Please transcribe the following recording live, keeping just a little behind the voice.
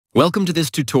Welcome to this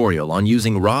tutorial on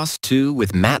using ROS 2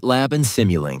 with MATLAB and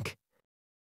Simulink.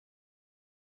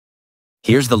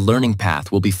 Here's the learning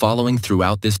path we'll be following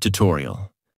throughout this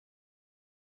tutorial.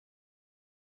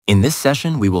 In this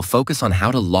session, we will focus on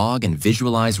how to log and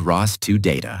visualize ROS 2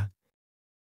 data.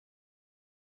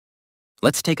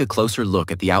 Let's take a closer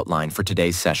look at the outline for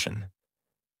today's session.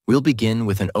 We'll begin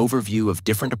with an overview of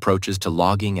different approaches to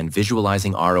logging and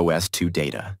visualizing ROS 2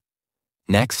 data.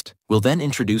 Next, we'll then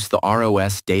introduce the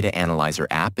ROS Data Analyzer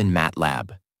App in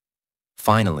MATLAB.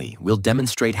 Finally, we'll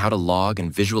demonstrate how to log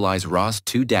and visualize ROS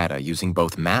 2 data using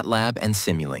both MATLAB and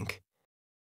Simulink.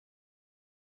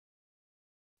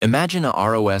 Imagine a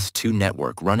ROS 2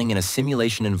 network running in a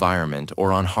simulation environment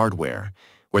or on hardware,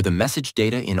 where the message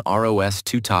data in ROS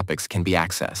 2 topics can be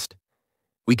accessed.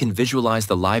 We can visualize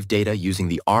the live data using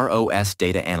the ROS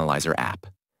Data Analyzer App.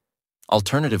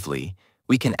 Alternatively,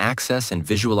 we can access and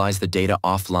visualize the data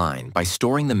offline by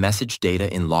storing the message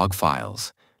data in log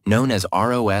files, known as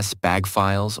ROS bag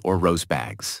files or ROS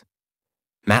bags.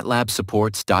 MATLAB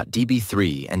supports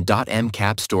 .db3 and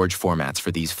 .mcap storage formats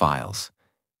for these files.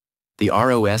 The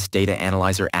ROS Data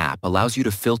Analyzer app allows you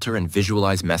to filter and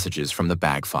visualize messages from the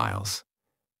bag files.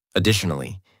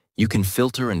 Additionally, you can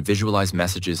filter and visualize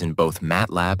messages in both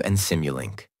MATLAB and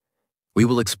Simulink. We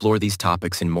will explore these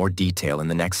topics in more detail in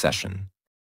the next session.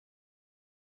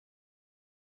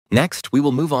 Next, we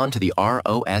will move on to the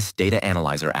ROS Data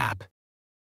Analyzer app.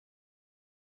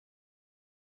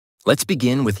 Let's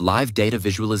begin with live data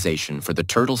visualization for the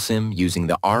Turtle Sim using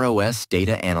the ROS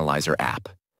Data Analyzer app.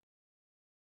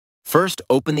 First,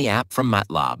 open the app from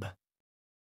MATLAB.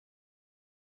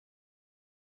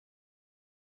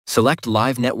 Select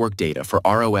Live Network Data for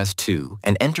ROS 2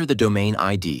 and enter the domain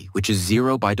ID, which is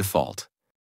 0 by default.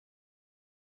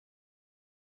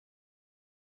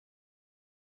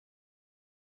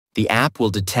 The app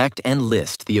will detect and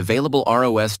list the available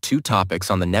ROS 2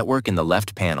 topics on the network in the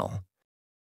left panel.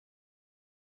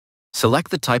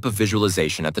 Select the type of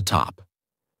visualization at the top.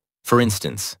 For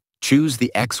instance, choose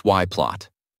the XY plot.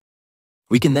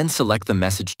 We can then select the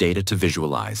message data to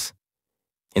visualize.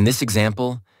 In this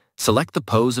example, select the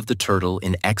pose of the turtle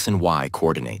in X and Y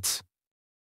coordinates.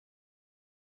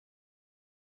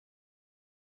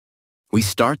 We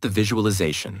start the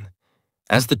visualization.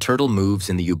 As the turtle moves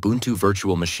in the Ubuntu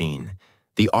virtual machine,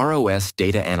 the ROS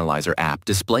Data Analyzer app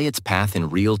displays its path in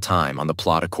real time on the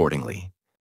plot accordingly.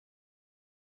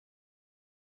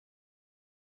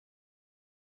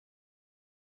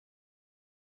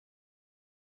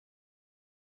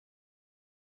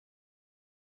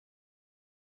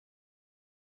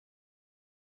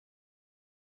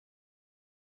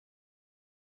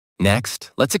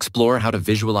 Next, let's explore how to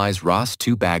visualize ROS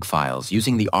 2 bag files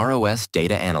using the ROS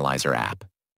Data Analyzer app.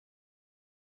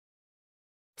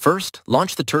 First,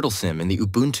 launch the Turtle Sim in the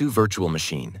Ubuntu virtual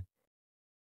machine.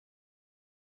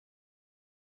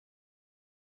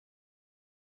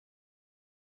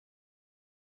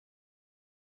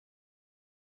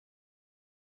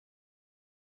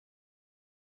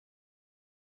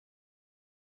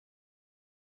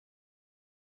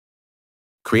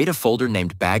 Create a folder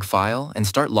named Bag File and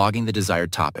start logging the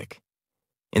desired topic.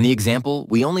 In the example,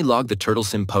 we only log the Turtle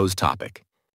Sim pose topic.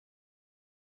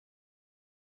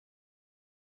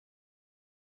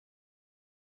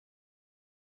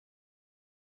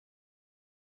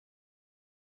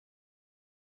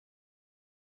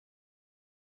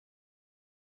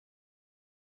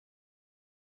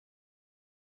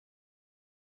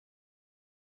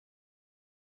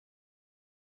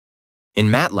 In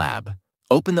MATLAB,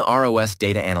 open the ROS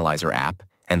Data Analyzer app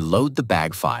and load the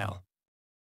bag file.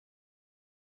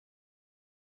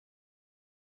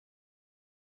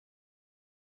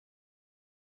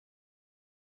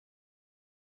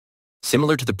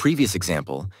 Similar to the previous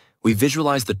example, we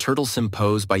visualize the Turtle Sim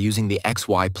pose by using the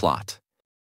XY plot.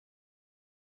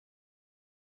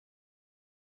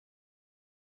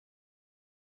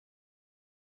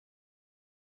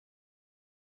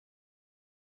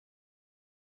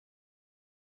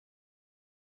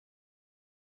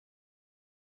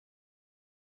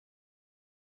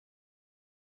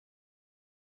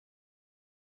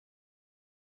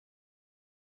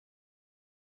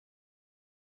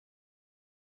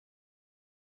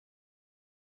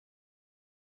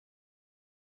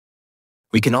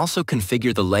 We can also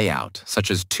configure the layout,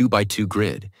 such as 2x2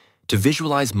 grid, to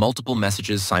visualize multiple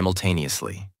messages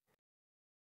simultaneously.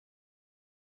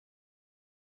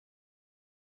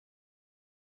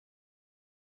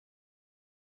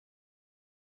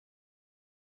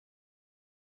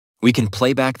 We can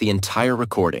play back the entire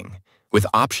recording, with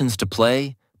options to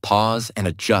play, pause, and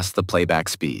adjust the playback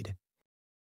speed.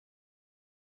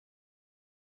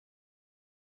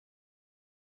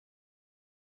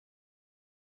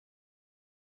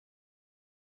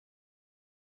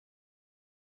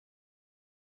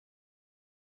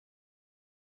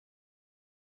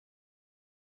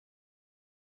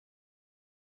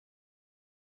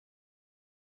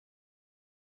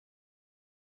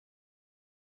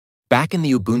 Back in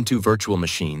the Ubuntu virtual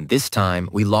machine, this time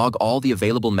we log all the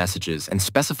available messages and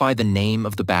specify the name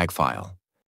of the bag file.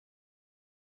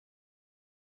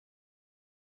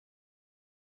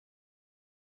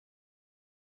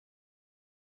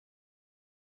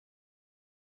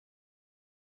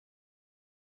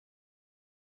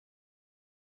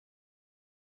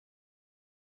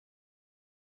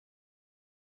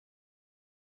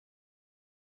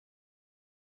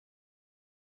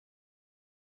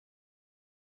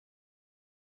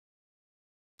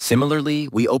 Similarly,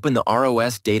 we open the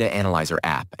ROS Data Analyzer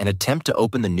app and attempt to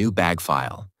open the new bag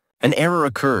file. An error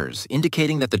occurs,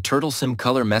 indicating that the TurtleSim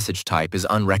color message type is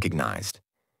unrecognized.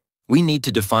 We need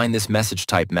to define this message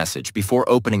type message before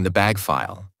opening the bag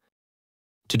file.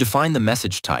 To define the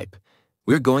message type,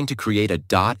 we're going to create a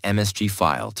 .msg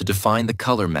file to define the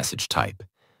color message type.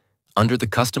 Under the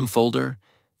Custom folder,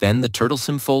 then the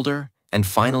TurtleSim folder, and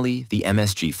finally the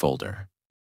MSG folder.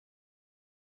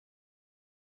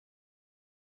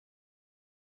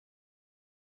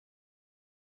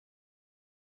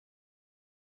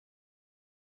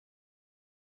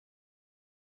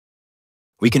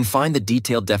 We can find the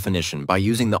detailed definition by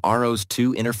using the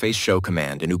ROS2 interface show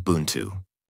command in Ubuntu.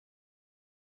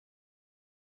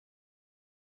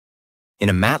 In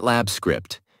a MATLAB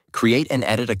script, create and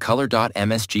edit a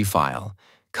color.msg file,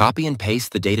 copy and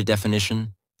paste the data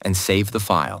definition, and save the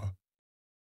file.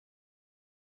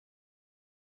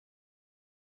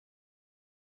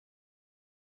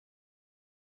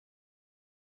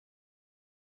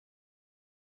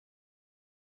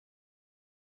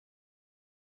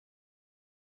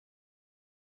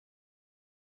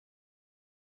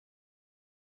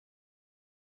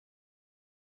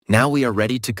 Now we are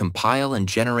ready to compile and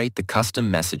generate the custom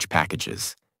message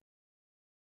packages.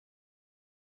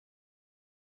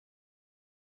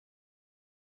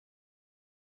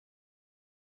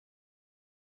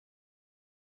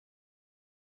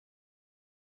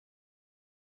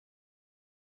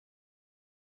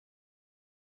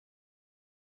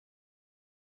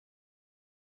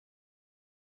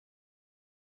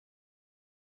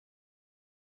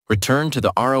 Return to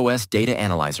the ROS Data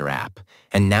Analyzer app,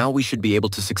 and now we should be able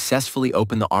to successfully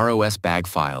open the ROS bag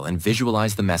file and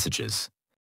visualize the messages.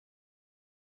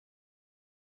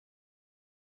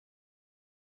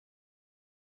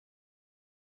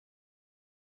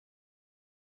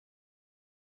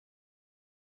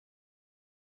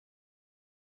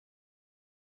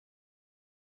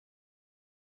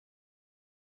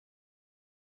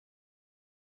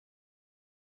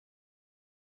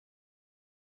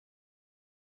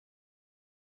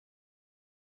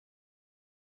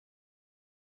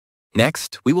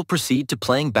 Next, we will proceed to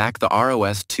playing back the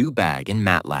ROS2 bag in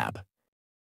MATLAB.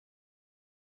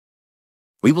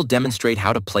 We will demonstrate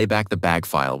how to play back the bag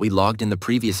file we logged in the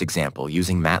previous example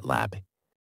using MATLAB.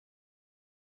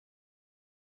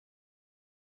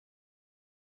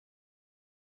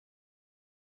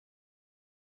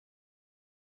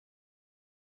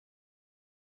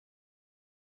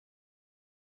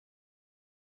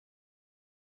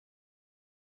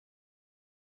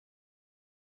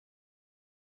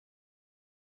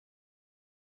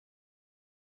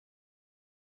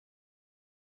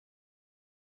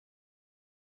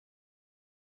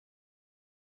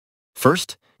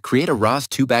 First, create a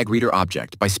ROS2 bag reader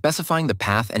object by specifying the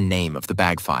path and name of the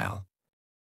bag file.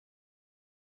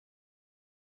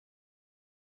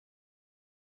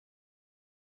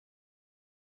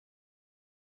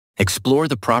 Explore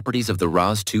the properties of the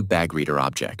ROS2 bag reader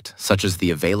object, such as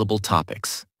the available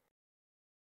topics.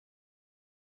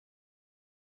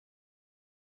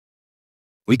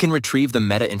 We can retrieve the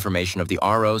meta information of the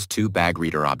ROS2 bag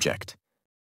reader object.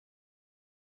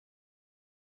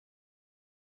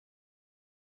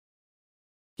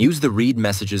 Use the read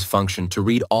messages function to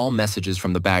read all messages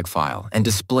from the bag file and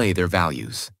display their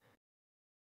values.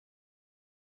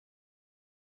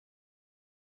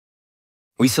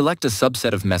 We select a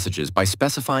subset of messages by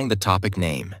specifying the topic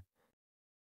name.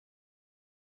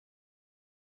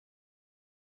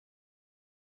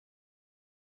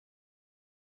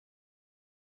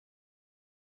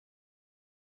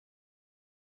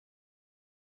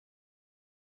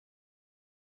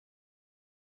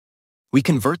 We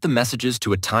convert the messages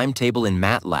to a timetable in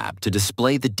MATLAB to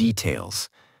display the details,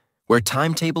 where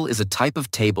timetable is a type of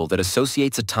table that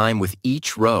associates a time with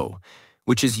each row,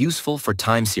 which is useful for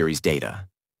time series data.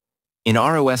 In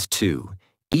ROS2,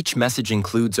 each message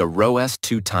includes a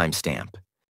ROS2 timestamp.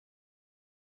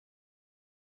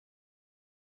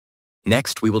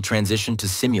 Next, we will transition to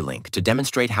Simulink to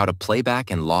demonstrate how to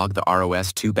playback and log the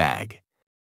ROS2 bag.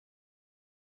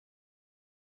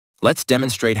 Let's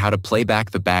demonstrate how to play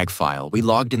back the bag file we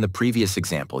logged in the previous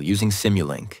example using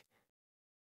Simulink.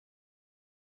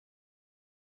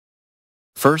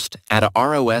 First, add a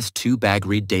ROS2 bag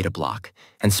read data block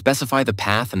and specify the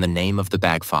path and the name of the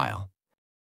bag file.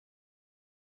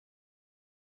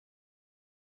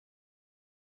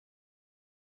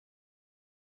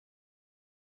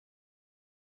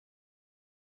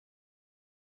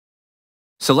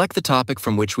 Select the topic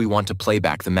from which we want to play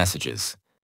back the messages.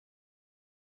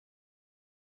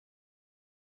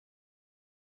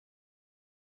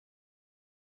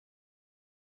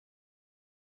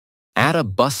 Add a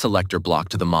bus selector block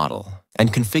to the model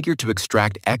and configure to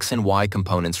extract X and Y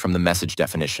components from the message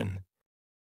definition.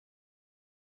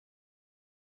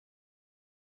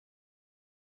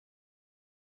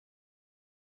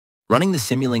 Running the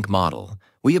Simulink model,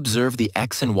 we observe the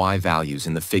X and Y values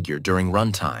in the figure during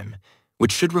runtime,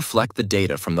 which should reflect the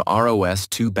data from the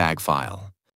ROS2 bag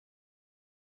file.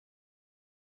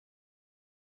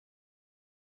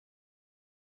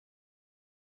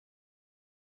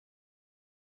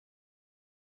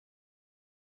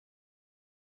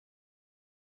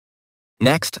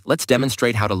 Next, let's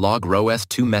demonstrate how to log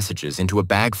ROS2 messages into a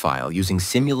bag file using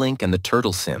Simulink and the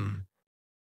Turtle Sim.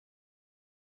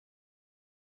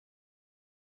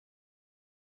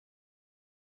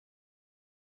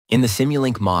 In the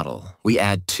Simulink model, we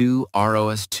add two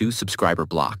ROS2 subscriber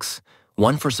blocks,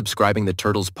 one for subscribing the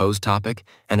turtle's pose topic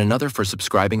and another for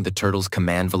subscribing the turtle's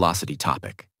command velocity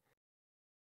topic.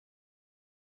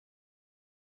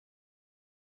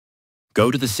 Go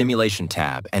to the Simulation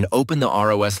tab and open the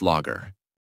ROS logger.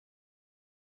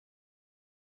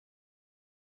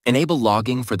 Enable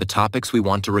logging for the topics we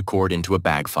want to record into a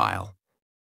bag file.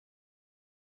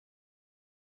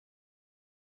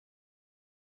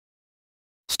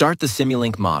 Start the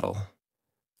Simulink model.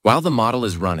 While the model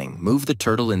is running, move the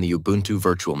turtle in the Ubuntu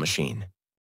virtual machine.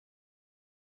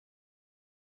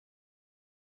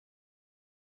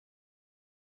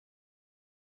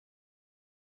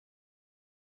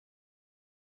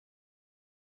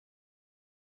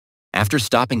 After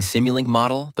stopping Simulink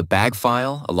model, the bag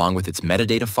file, along with its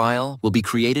metadata file, will be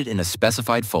created in a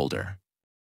specified folder.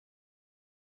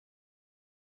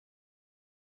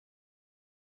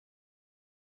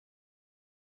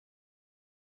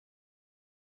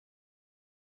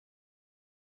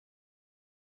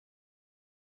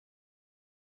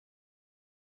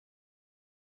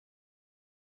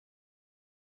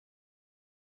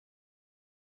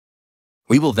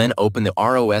 We will then open the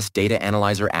ROS Data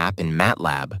Analyzer app in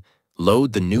MATLAB,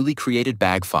 load the newly created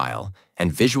bag file,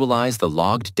 and visualize the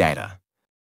logged data.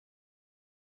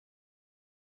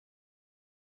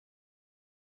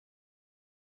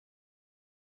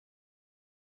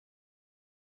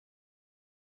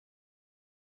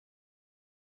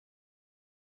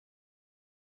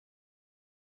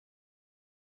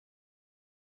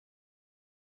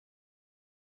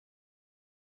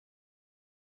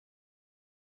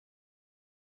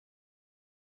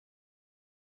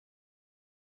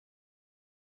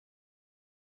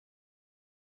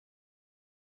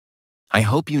 I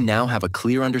hope you now have a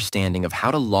clear understanding of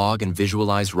how to log and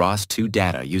visualize ROS2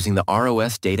 data using the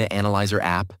ROS Data Analyzer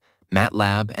app,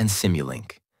 MATLAB, and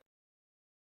Simulink.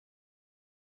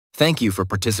 Thank you for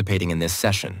participating in this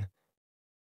session.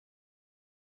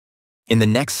 In the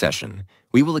next session,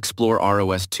 we will explore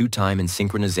ROS2 time and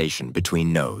synchronization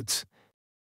between nodes.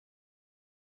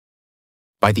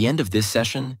 By the end of this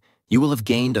session, you will have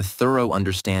gained a thorough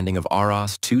understanding of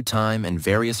ROS2 time and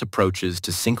various approaches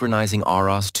to synchronizing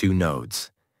ROS2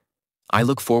 nodes. I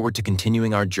look forward to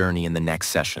continuing our journey in the next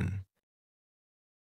session.